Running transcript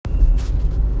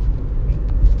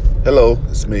Hello,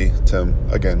 it's me, Tim,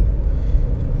 again.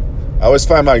 I always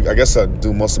find I guess I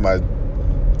do most of my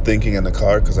thinking in the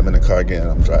car because I'm in the car again,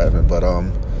 I'm driving. But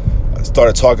I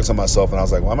started talking to myself and I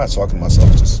was like, why am I talking to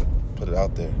myself? Just put it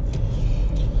out there.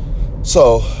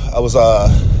 So I was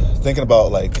thinking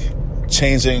about like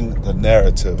changing the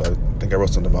narrative. I think I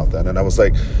wrote something about that. And I was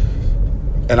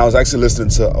actually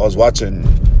I was watching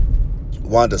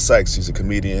Wanda Sykes. She's a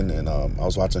comedian, and I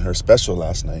was watching her special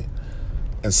last night.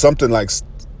 And something like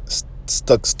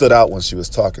stood out when she was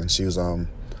talking. She was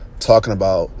talking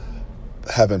about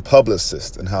having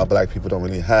publicists and how black people don't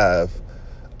really have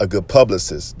a good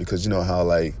publicist, because you know how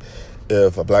like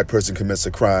if a black person commits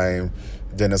a crime,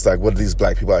 then it's like, what are these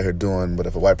black people out here doing? But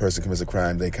if a white person commits a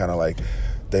crime, they kind of like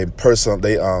they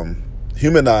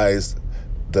humanize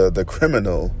the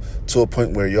criminal to a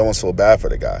point where you almost feel bad for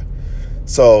the guy.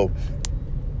 So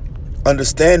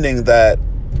understanding that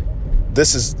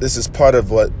this is part of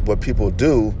what people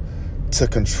do to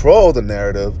control the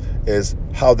narrative is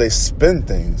how they spin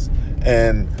things.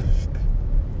 And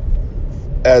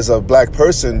as a black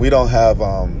person, we don't have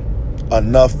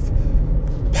enough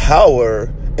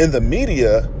power in the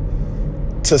media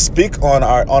to speak on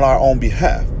our own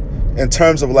behalf. In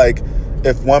terms of like,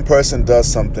 if one person does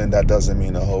something, that doesn't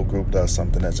mean the whole group does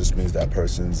something. That just means that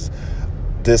person's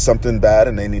did something bad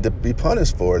and they need to be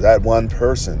punished for that one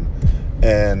person.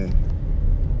 And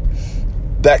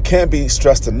that can't be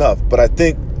stressed enough. But I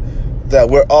think that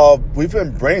we've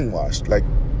been brainwashed, like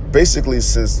basically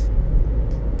since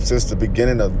the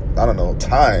beginning of,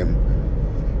 time,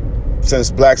 since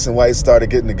blacks and whites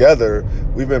started getting together,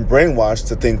 we've been brainwashed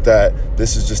to think that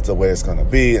this is just the way it's going to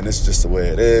be, and this is just the way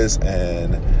it is,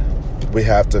 and we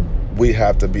have to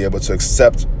be able to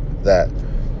accept that.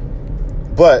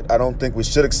 But I don't think we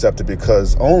should accept it,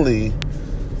 because only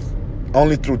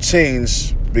through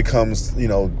change becomes,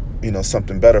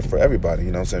 something better for everybody.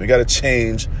 You know what I'm saying? We got to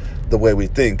change the way we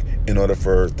think in order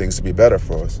for things to be better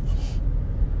for us.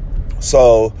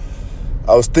 So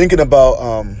I was thinking about,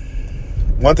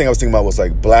 one thing I was thinking about was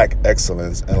like black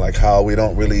excellence, and like how we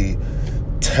don't really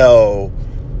tell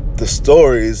the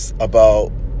stories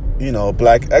about,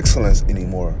 black excellence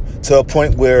anymore, to a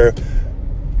point where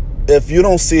if you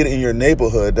don't see it in your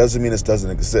neighborhood, doesn't mean it doesn't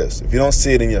exist. If you don't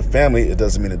see it in your family, it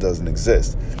doesn't mean it doesn't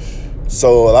exist.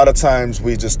 So a lot of times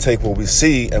we just take what we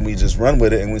see and we just run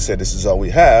with it, and we say this is all we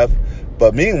have.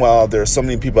 But meanwhile, there are so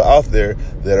many people out there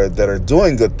that are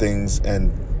doing good things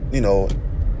and,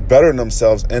 bettering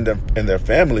themselves and their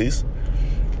families.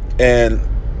 And,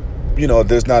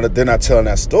 they're not telling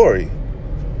that story.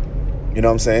 You know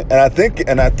what I'm saying? And I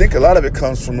think a lot of it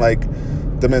comes from like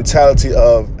the mentality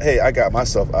of, hey, I got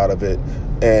myself out of it,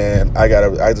 and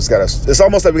it's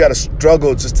almost like we gotta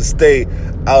struggle just to stay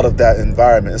out of that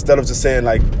environment, instead of just saying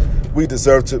like we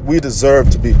deserve to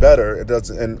be better. It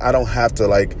doesn't, and I don't have to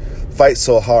like fight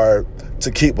so hard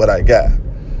to keep what I got.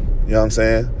 You know what I'm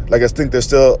saying? Like, I think there's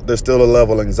still a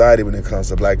level of anxiety when it comes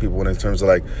to black people, in terms of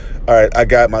like, all right, I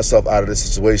got myself out of this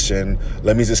situation,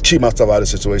 let me just keep myself out of the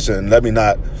situation, and let me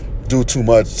not do too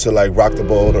much to like rock the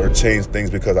boat or change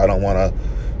things, because I don't want to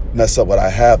mess up what I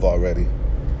have already.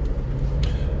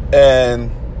 And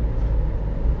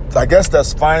I guess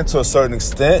that's fine to a certain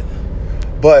extent,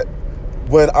 but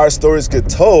when our stories get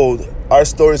told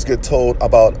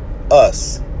about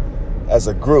us as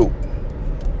a group.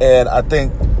 And I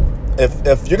think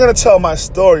if you're gonna tell my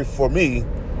story for me,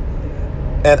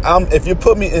 and if you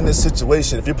put me in this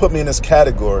situation, if you put me in this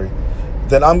category,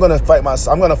 then I'm gonna fight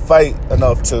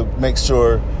enough to make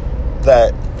sure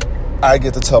that I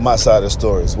get to tell my side of the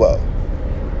story as well.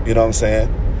 You know what I'm saying?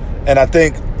 And I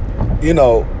think,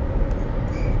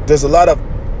 there's a lot of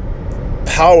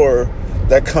power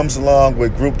that comes along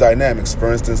with group dynamics.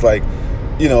 For instance, like,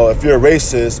 if you're a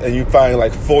racist and you find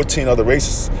like 14 other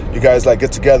racists, you guys like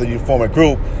get together, you form a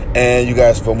group, and you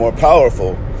guys feel more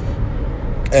powerful.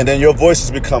 And then your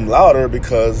voices become louder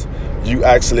because you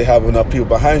actually have enough people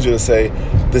behind you to say,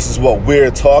 this is what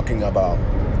we're talking about.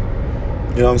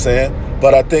 You know what I'm saying?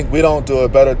 But I think we don't do a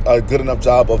good enough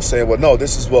job of saying, well, no,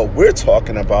 this is what we're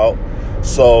talking about.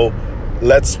 So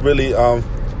let's really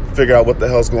figure out what the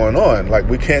hell's going on. Like,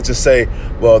 we can't just say,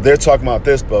 well, they're talking about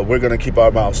this, but we're going to keep our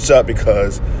mouths shut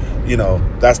because,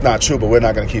 that's not true, but we're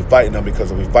not going to keep fighting them,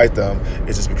 because if we fight them,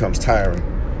 it just becomes tiring.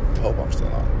 I hope I'm still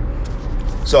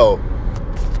on. So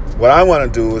what I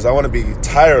want to do is I want to be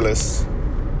tireless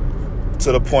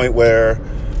to the point where,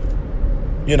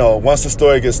 once the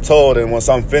story gets told and once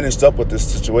I'm finished up with this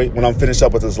situation, when I'm finished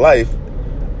up with this life,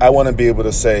 I want to be able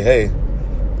to say, hey,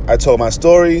 I told my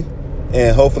story,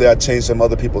 and hopefully I changed some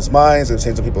other people's minds and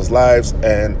changed some people's lives,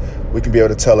 and we can be able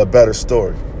to tell a better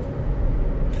story.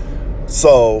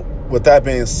 So with that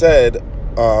being said,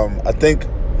 I think,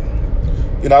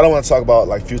 I don't want to talk about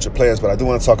like future plans, but I do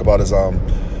want to talk about is I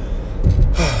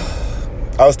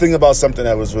was thinking about something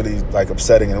that was really like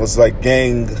upsetting, and it was like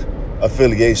gang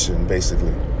affiliation,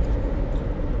 basically.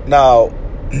 Now,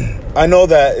 I know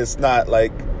that it's not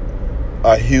like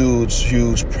a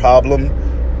huge problem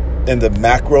in the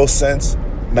macro sense.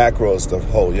 Macro is the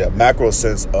whole, macro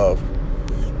sense of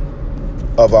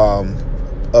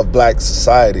black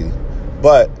society,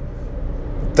 but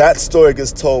that story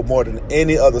gets told more than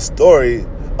any other story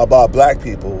about black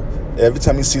people. Every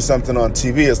time you see something on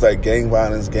TV, it's like gang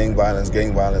violence, gangs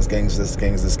this,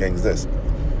 gangs this.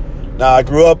 Now, I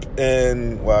grew up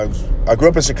in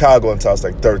Chicago until I was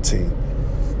like 13.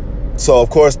 So, of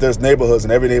course, there's neighborhoods,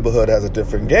 and every neighborhood has a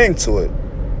different gang to it.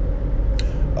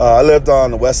 I lived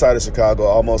on the west side of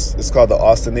Chicago, it's called the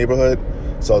Austin neighborhood.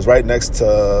 So I was right next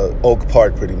to Oak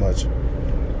Park, pretty much.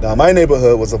 Now, my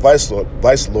neighborhood was a Vice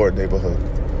Lord neighborhood.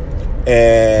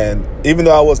 And even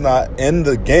though I was not in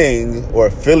the gang or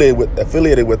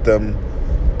affiliated with them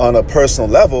on a personal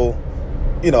level,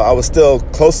 I was still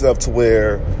close enough to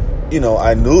where,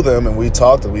 I knew them, and we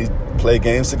talked and we played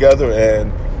games together.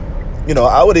 And,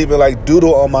 I would even like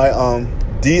doodle on my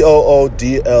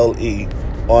DOODLE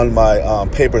on my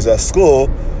papers at school,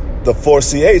 the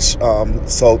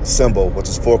 4CH symbol, which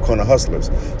is Four Corner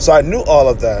Hustlers. So I knew all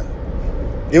of that.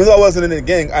 Even though I wasn't in the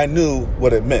gang, I knew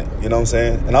what it meant. You know what I'm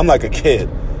saying? And I'm like a kid.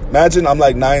 Imagine I'm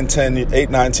like 8, 9,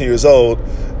 10 years old,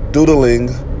 doodling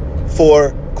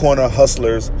Four Corner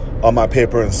Hustlers on my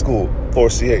paper in school,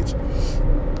 4CH.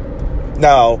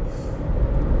 Now,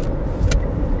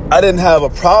 I didn't have a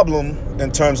problem in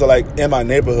terms of like in my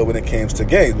neighborhood when it came to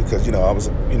gangs, because I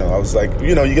was like,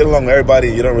 you get along with everybody,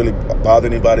 you don't really bother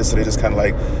anybody, so they just kind of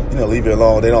like, leave you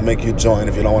alone. They don't make you join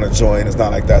if you don't want to join. It's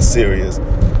not like that serious.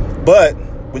 But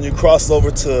when you cross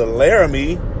over to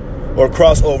Laramie,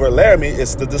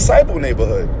 it's the Disciple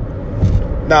neighborhood.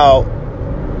 Now,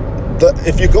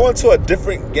 if you go into a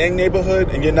different gang neighborhood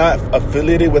and you're not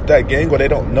affiliated with that gang, or they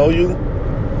don't know you,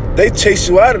 they chase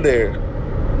you out of there.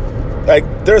 Like,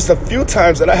 there's a few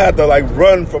times that I had to like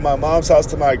run from my mom's house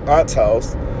to my aunt's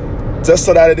house just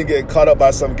so that I didn't get caught up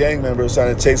by some gang members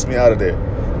trying to chase me out of there.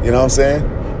 You know what I'm saying?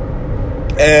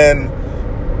 And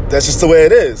that's just the way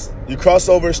it is. You cross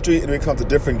over a street and it becomes a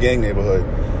different gang neighborhood.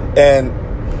 And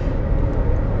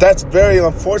that's very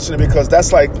unfortunate, because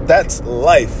that's life.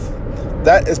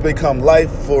 That has become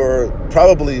life for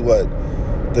probably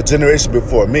the generation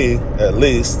before me, at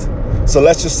least. So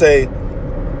let's just say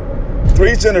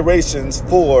 3 generations,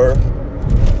 4.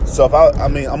 So if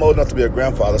I'm old enough to be a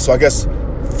grandfather. So I guess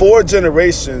 4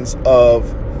 generations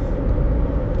of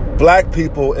black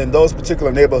people in those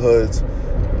particular neighborhoods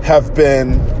have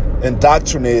been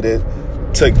indoctrinated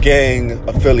to gang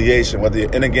affiliation, whether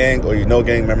you're in a gang or you know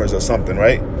gang members or something,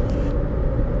 right?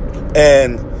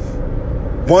 And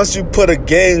once you put a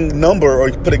gang number or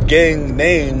you put a gang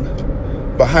name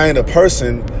behind a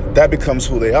person, that becomes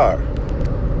who they are.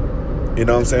 You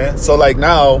know what I'm saying? So like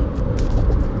now,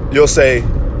 you'll say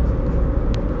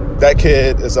that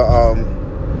kid is a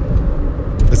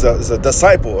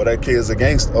disciple, or that kid is a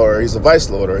gangster, or he's a vice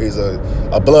lord, or he's a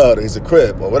blood, or he's a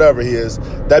crip, or whatever he is.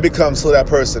 That becomes who that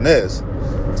person is.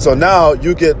 So now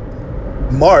you get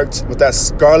marked with that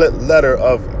scarlet letter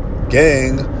of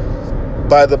gang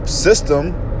by the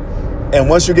system, and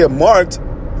once you get marked,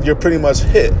 you're pretty much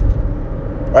hit,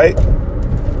 right?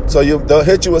 So they'll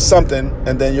hit you with something,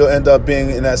 and then you'll end up being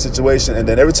in that situation. And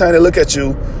then every time they look at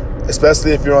you,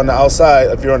 especially if you're on the outside,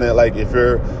 if you're in in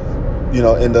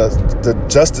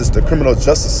the criminal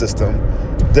justice system,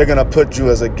 they're gonna put you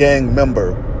as a gang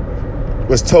member,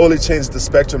 which totally changes the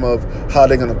spectrum of how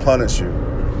they're gonna punish you.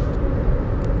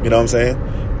 You know what I'm saying?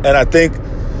 And I think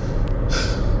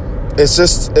it's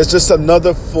just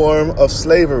another form of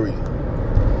slavery.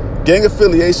 Gang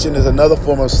affiliation is another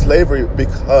form of slavery,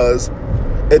 because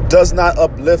it does not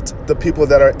uplift the people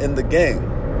that are in the gang.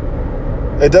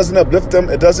 It doesn't uplift them.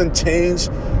 It doesn't change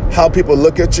how people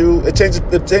look at you. It changes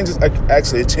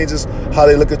how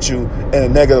they look at you in a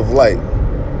negative light.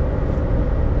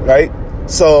 Right?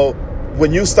 So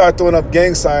when you start throwing up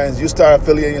gang signs, you start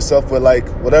affiliating yourself with like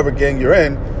whatever gang you're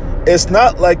in. It's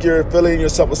not like you're affiliating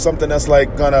yourself with something that's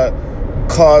like gonna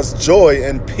cause joy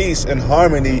and peace and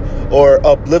harmony, or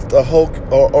uplift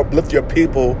or uplift your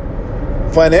people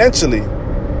financially.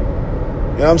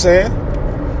 You know what I'm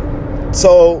saying?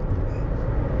 So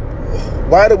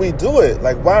why do we do it?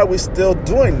 Like, why are we still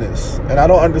doing this? And I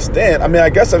don't understand. I mean, I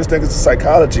guess I understand it's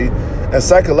psychology, and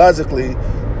psychologically,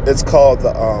 it's called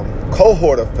the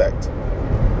cohort effect.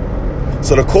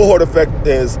 So the cohort effect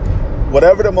is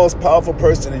whatever the most powerful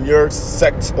person in your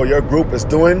sect or your group is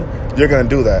doing, you're going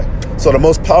to do that. So the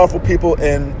most powerful people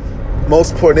in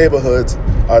most poor neighborhoods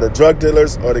are the drug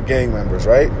dealers or the gang members,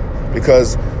 right?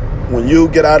 Because when you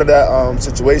get out of that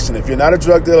situation, if you're not a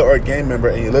drug dealer or a gang member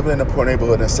and you're living in a poor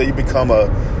neighborhood, and say you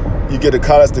get a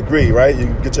college degree, right? You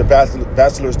get your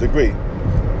bachelor's degree.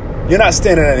 You're not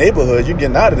staying in that neighborhood. You're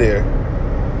getting out of there.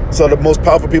 So the most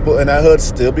powerful people in that hood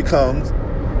still becomes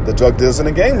the drug dealers and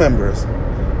the gang members.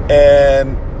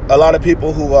 And a lot of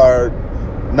people who are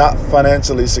not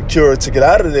financially secure to get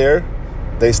out of there,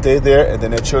 they stay there, and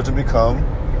then their children become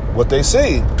what they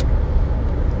see.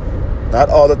 Not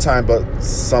all the time, but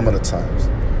some of the times.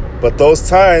 But those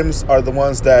times are the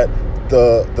ones that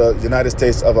the United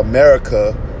States of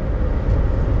America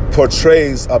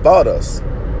portrays about us.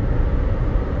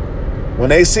 When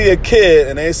they see a kid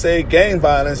and they say gang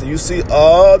violence, and you see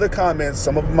all the comments,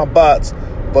 some of them are bots,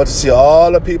 but to see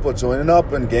all the people joining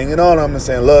up and ganging on them and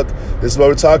saying, look, this is what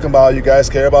we're talking about. You guys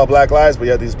care about black lives, but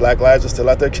yet these black lives are still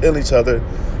out there killing each other.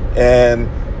 And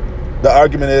the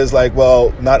argument is like,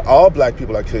 well, not all black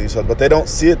people are killing each other, but they don't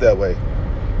see it that way.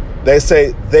 They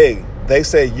say they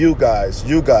say you guys.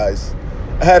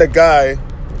 I had a guy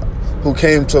who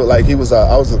came to, like,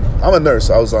 I'm a nurse.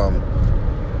 I was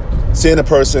seeing a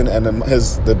person, and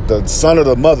the son of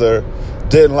the mother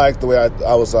didn't like the way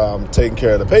I was taking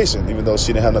care of the patient, even though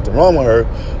she didn't have nothing wrong with her.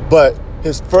 But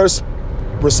his first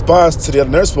response to the other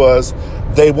nurse was,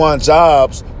 they want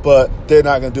jobs, but they're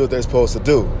not going to do what they're supposed to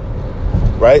do.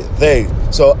 Right? They.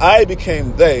 So I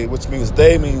became they, which means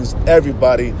they means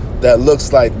everybody that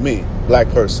looks like me, black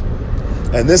person.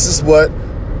 And this is what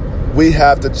we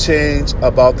have to change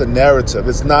about the narrative.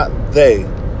 It's not they.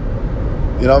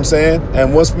 You know what I'm saying?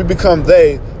 And once we become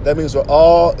they, that means we're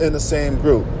all in the same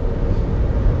group.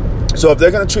 So if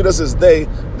they're going to treat us as they,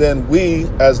 then we,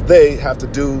 as they, have to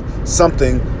do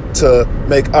something to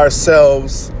make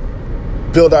ourselves,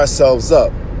 build ourselves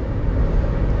up.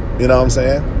 You know what I'm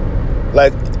saying?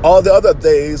 Like, all the other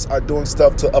theys are doing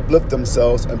stuff to uplift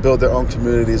themselves and build their own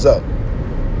communities up.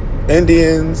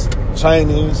 Indians,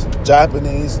 Chinese,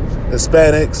 Japanese,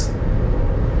 Hispanics,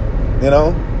 you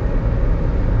know,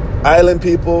 island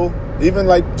people, even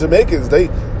like Jamaicans.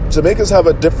 Jamaicans have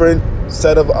a different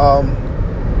set of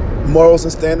morals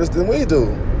and standards than we do.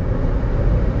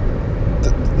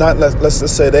 Let's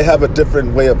just say they have a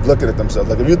different way of looking at themselves.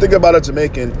 Like, if you think about a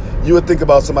Jamaican, you would think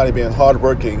about somebody being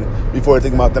hardworking before you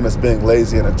think about them as being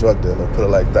lazy and a drug dealer, put it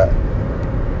like that.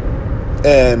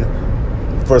 And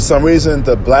for some reason,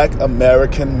 the black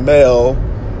American male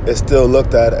is still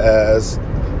looked at as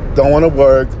don't want to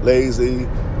work, lazy,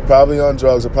 probably on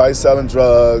drugs, or probably selling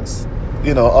drugs,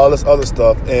 you know, all this other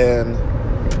stuff. And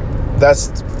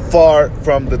that's far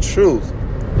from the truth.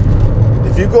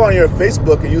 If you go on your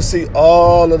Facebook and you see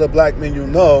all of the black men you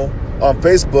know on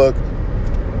Facebook,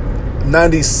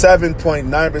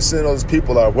 97.9% of those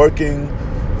people are working,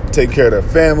 taking care of their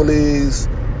families,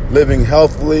 living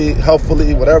healthfully,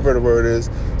 whatever the word is.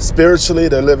 Spiritually,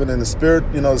 they're living in the spirit,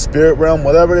 the spirit realm.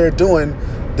 Whatever they're doing,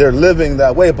 they're living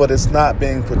that way, but it's not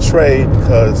being portrayed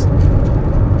because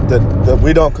that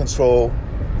we don't control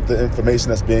the information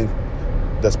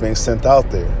that's being sent out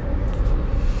there.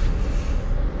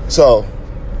 So,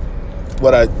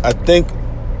 what I think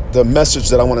the message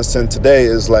that I want to send today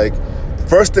is, like, the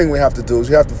first thing we have to do is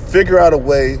we have to figure out a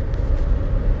way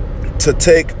to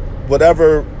take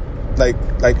whatever, like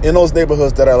in those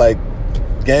neighborhoods that are like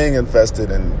gang infested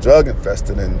and drug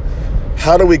infested, and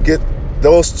how do we get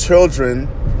those children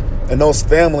and those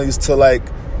families to, like,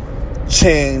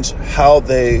 change how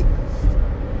they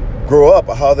grow up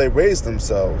or how they raise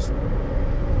themselves.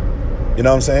 You know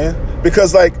what I'm saying?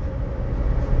 Because, like,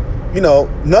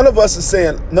 none of us is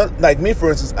saying, like me, for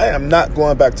instance, I am not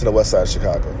going back to the west side of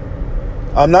Chicago.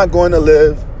 I'm not going to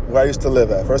live where I used to live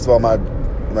at. First of all, my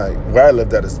where I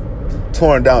lived at is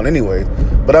torn down anyway,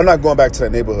 but I'm not going back to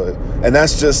that neighborhood. And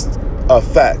that's just a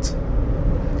fact.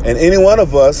 And any one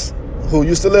of us who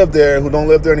used to live there, who don't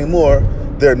live there anymore,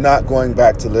 they're not going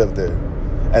back to live there.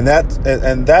 And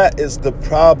that is the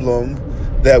problem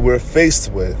that we're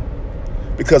faced with.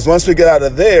 Because once we get out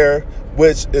of there,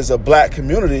 which is a black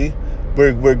community,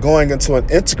 we're going into an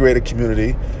integrated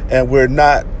community, and we're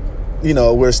not,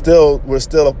 we're still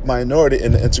a minority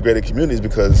in the integrated communities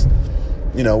because,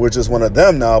 we're just one of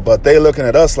them now, but they looking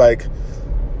at us like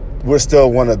we're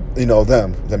still one of,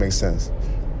 them, if that makes sense.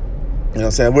 You know what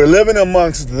I'm saying? We're living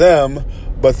amongst them,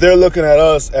 but they're looking at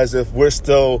us as if we're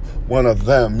still one of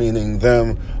them, meaning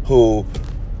them who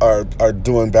are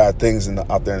doing bad things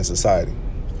out there in society.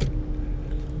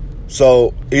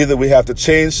 So either we have to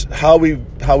change how we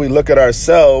look at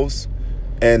ourselves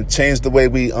and change the way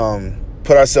we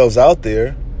put ourselves out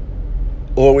there,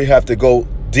 or we have to go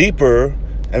deeper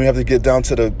and we have to get down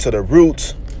to the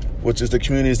roots, which is the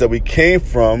communities that we came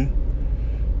from,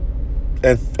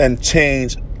 and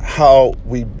change how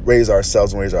we raise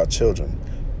ourselves and raise our children.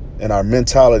 And our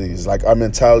mentalities, like our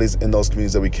mentalities in those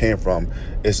communities that we came from,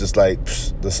 it's just like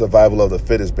the survival of the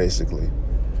fittest, basically.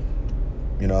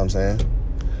 You know what I'm saying?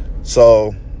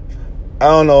 So, I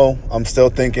don't know. I'm still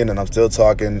thinking and I'm still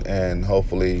talking, and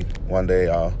hopefully one day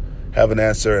I'll have an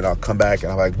answer and I'll come back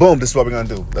and I'm like, boom, this is what we're going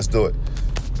to do. Let's do it.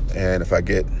 And if I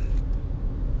get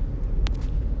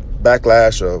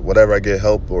backlash or whatever, I get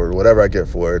help or whatever I get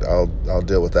for it, I'll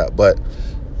deal with that. But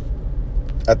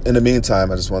in the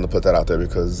meantime, I just wanted to put that out there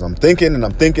because I'm thinking and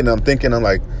I'm thinking and I'm thinking. I'm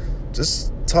like,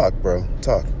 just talk, bro.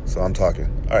 Talk. So I'm talking.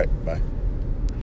 All right. Bye.